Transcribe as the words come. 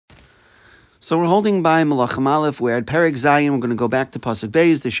So we're holding by Malachim Aleph. We're at Perek Zayin. We're going to go back to Pasuk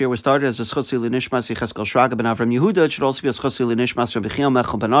Beis. This year we started as a Schusi L'Nishmas Yecheskel Shraga ben Avram Yehuda. It should also be a Schusi L'Nishmas Rabbi Chiel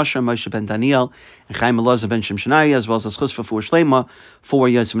Mechel ben Asher, Moshe ben Daniel, and Chaim Elazar ben Shimshonai, as well as a Schus for Shlema for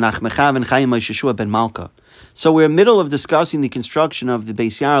Yosef Menachem Echav and Chaim Moshe Shua ben Malka. So we're in the middle of discussing the construction of the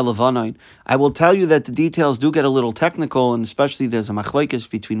Beis Yair Levanon. I will tell you that the details do get a little technical, and especially there's a machlokes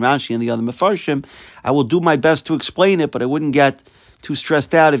between Rashi and the other Mefarshim. I will do my best to explain it, but I wouldn't get too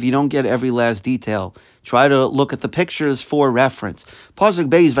stressed out if you don't get every last detail. Try to look at the pictures for reference. Pasuk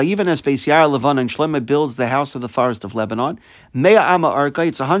Beis, Vayivan es Beis Yair Levanon, Shlomo builds the house of the forest of Lebanon. Mea ama arka,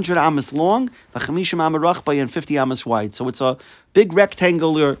 it's 100 amas long, v'chamishim ama rachba, and 50 amas wide. So it's a big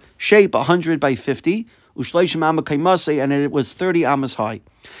rectangular shape, 100 by 50. Ushleishim ama kaimase, and it was 30 amas high.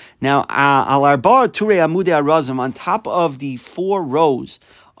 Now, al arba ture amudei arazim, on top of the 4 rows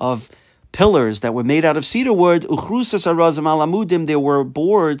of pillars that were made out of cedar wood, uchrusas arazim al amudim, there were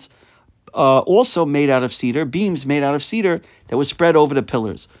boards also made out of cedar, beams made out of cedar that were spread over the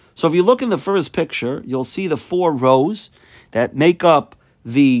pillars. So if you look in the first picture, you'll see the 4 rows that make up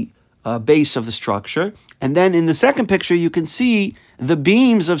the base of the structure. And then in the second picture, you can see the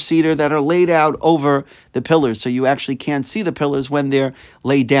beams of cedar that are laid out over the pillars. So you actually can't see the pillars when they're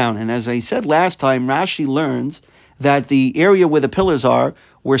laid down. And as I said last time, Rashi learns that the area where the pillars are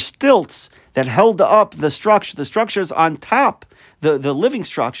were stilts that held up the structure. The structure is on top. The living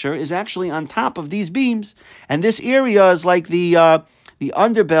structure is actually on top of these beams. And this area is like the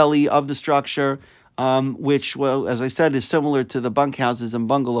underbelly of the structure, which, well, as I said, is similar to the bunkhouses and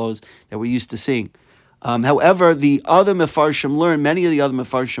bungalows that we're used to seeing. However, the other Mefarshim learn, many of the other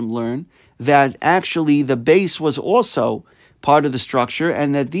Mefarshim learn, that actually the base was also part of the structure,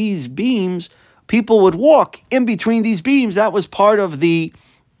 and that these beams, people would walk in between these beams. That was part of the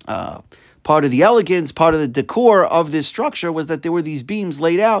elegance, part of the decor of this structure, was that there were these beams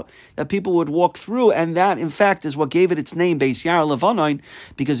laid out that people would walk through, and that, in fact, is what gave it its name, Beis Yair Levanon,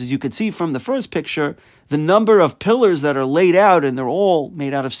 because as you could see from the first picture, the number of pillars that are laid out, and they're all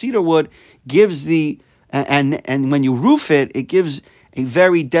made out of cedar wood, gives the, and when you roof it, it gives a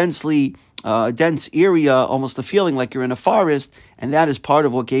very dense area, almost a feeling like you're in a forest, and that is part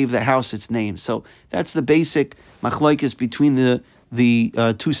of what gave the house its name. So that's the basic machlokes between the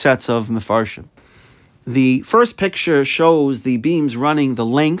 2 sets of Mefarshim. The first picture shows the beams running the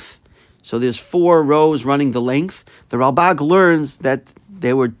length. So there's 4 rows running the length. The Ralbag learns that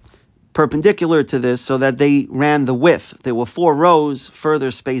they were perpendicular to this so that they ran the width. There were 4 rows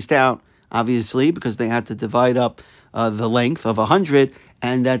further spaced out, obviously, because they had to divide up the length of 100,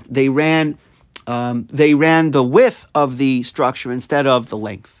 and that they ran the width of the structure instead of the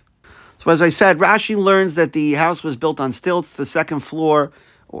length. So as I said, Rashi learns that the house was built on stilts. The second floor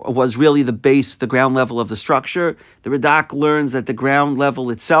was really the base, the ground level of the structure. The Radak learns that the ground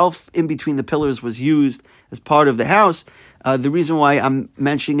level itself, in between the pillars, was used as part of the house. The reason why I'm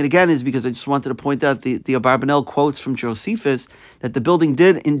mentioning it again is because I just wanted to point out the Abarbanel quotes from Josephus that the building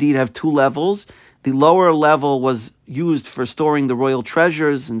did indeed have 2 levels. The lower level was used for storing the royal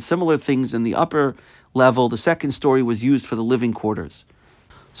treasures and similar things. In the upper level, the second story was used for the living quarters.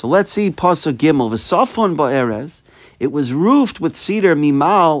 So let's see Pasuk Gimel. V'safon ba'erez, it was roofed with cedar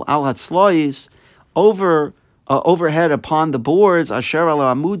mimal al hatzlois, overhead upon the boards, asher al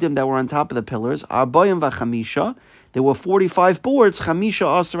amudim, that were on top of the pillars, arbayim v'chamisha, there were 45 boards,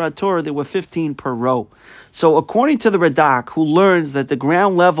 chamisha asar Torah, there were 15 per row. So according to the Radak, who learns that the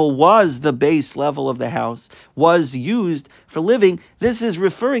ground level was the base level of the house, was used for living, this is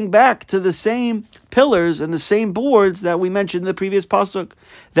referring back to the same pillars and the same boards that we mentioned in the previous pasuk.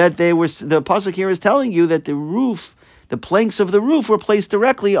 That the pasuk here is telling you that the roof, the planks of the roof, were placed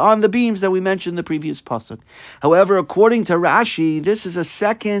directly on the beams that we mentioned in the previous pasuk. However, according to Rashi, this is a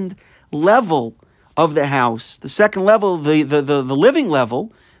second level of the house, the second level, the living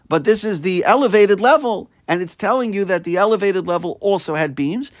level, but this is the elevated level, and it's telling you that the elevated level also had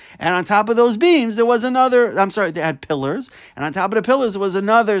beams, and on top of those beams there was they had pillars, and on top of the pillars there was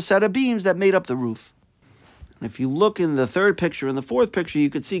another set of beams that made up the roof. And if you look in the third picture and the fourth picture, you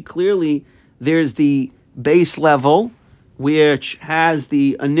could see clearly there's the base level, which has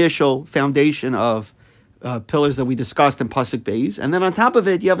the initial foundation of pillars that we discussed in Pasuk Beis, and then on top of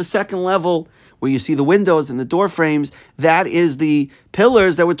it you have a second level where you see the windows and the door frames. That is the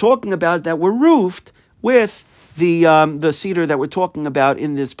pillars that we're talking about that were roofed with the cedar that we're talking about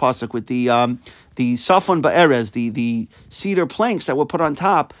in this pasuk, with the safon ba'erez, the cedar planks that were put on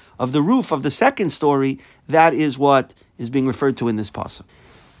top of the roof of the second story. That is what is being referred to in this pasuk.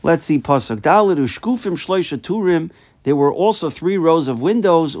 Let's see pasuk Daled ushkufim shloisha turim. There were also 3 rows of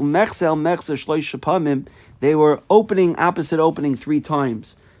windows. Umechsel mechsel shloisha pamim. They were opposite opening 3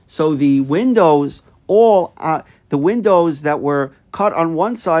 times. So the windows, the windows that were cut on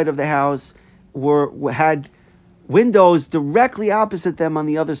one side of the house had windows directly opposite them on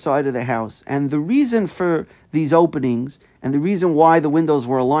the other side of the house. And the reason for these openings and the reason why the windows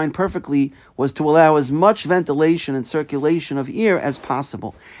were aligned perfectly was to allow as much ventilation and circulation of air as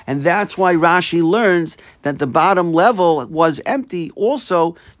possible. And that's why Rashi learns that the bottom level was empty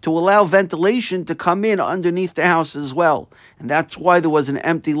also to allow ventilation to come in underneath the house as well. And that's why there was an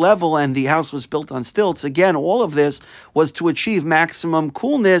empty level and the house was built on stilts. Again, all of this was to achieve maximum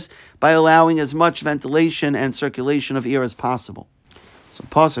coolness by allowing as much ventilation and circulation of air as possible. So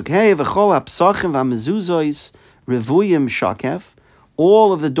pasuk hey v'chol hapsachim v'mezuzos revuyim shakef.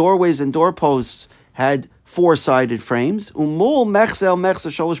 All of the doorways and doorposts had four-sided frames. Umul mechzel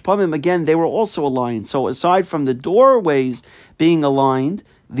mechzel shalosh pamim. Again, they were also aligned. So aside from the doorways being aligned,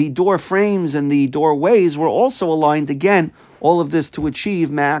 the door frames and the doorways were also aligned. Again, all of this to achieve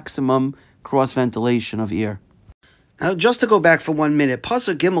maximum cross ventilation of air. Now, just to go back for 1 minute,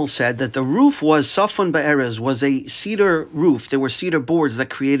 Pasuk Gimel said that the roof was Safon Ba'erez, was a cedar roof. There were cedar boards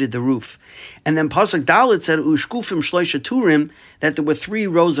that created the roof. And then Pasuk Dalet said, Ushkufim Shloisha Turim, that there were 3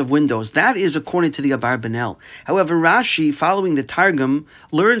 rows of windows. That is according to the Abarbanel. However, Rashi, following the Targum,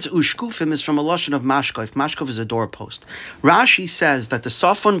 learns Ushkufim is from a lashon of Mashkov. Mashkov is a doorpost. Rashi says that the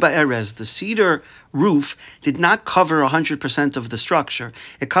Safon Ba'erez, the cedar roof, did not cover 100% of the structure.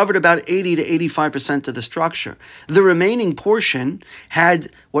 It covered about 80 to 85% of the structure. The remaining portion had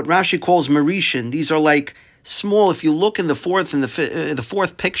what Rashi calls marishin. These are like small. If you look in the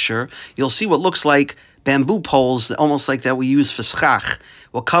fourth picture, you'll see what looks like bamboo poles, almost like that we use for schach.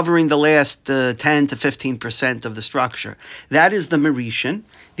 Well, covering the last 10 to 15% of the structure. That is the marishin,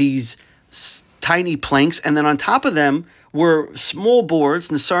 these tiny planks, and then on top of them were small boards,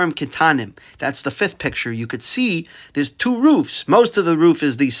 Nesarim Kitanim. That's the 5th picture. You could see there's 2 roofs. Most of the roof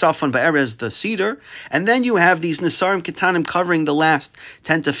is the Safon Ba'erez, the cedar, and then you have these Nesarim Kitanim covering the last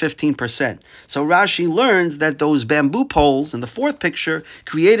 10 to 15%. So Rashi learns that those bamboo poles in the 4th picture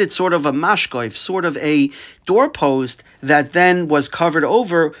created sort of a mashkoif, sort of a doorpost that then was covered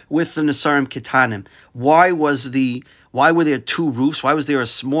over with the Nesarim Kitanim. Why were there 2 roofs? Why was there a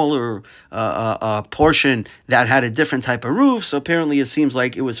smaller portion that had a different type of roof? So apparently it seems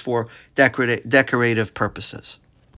like it was for decorative purposes.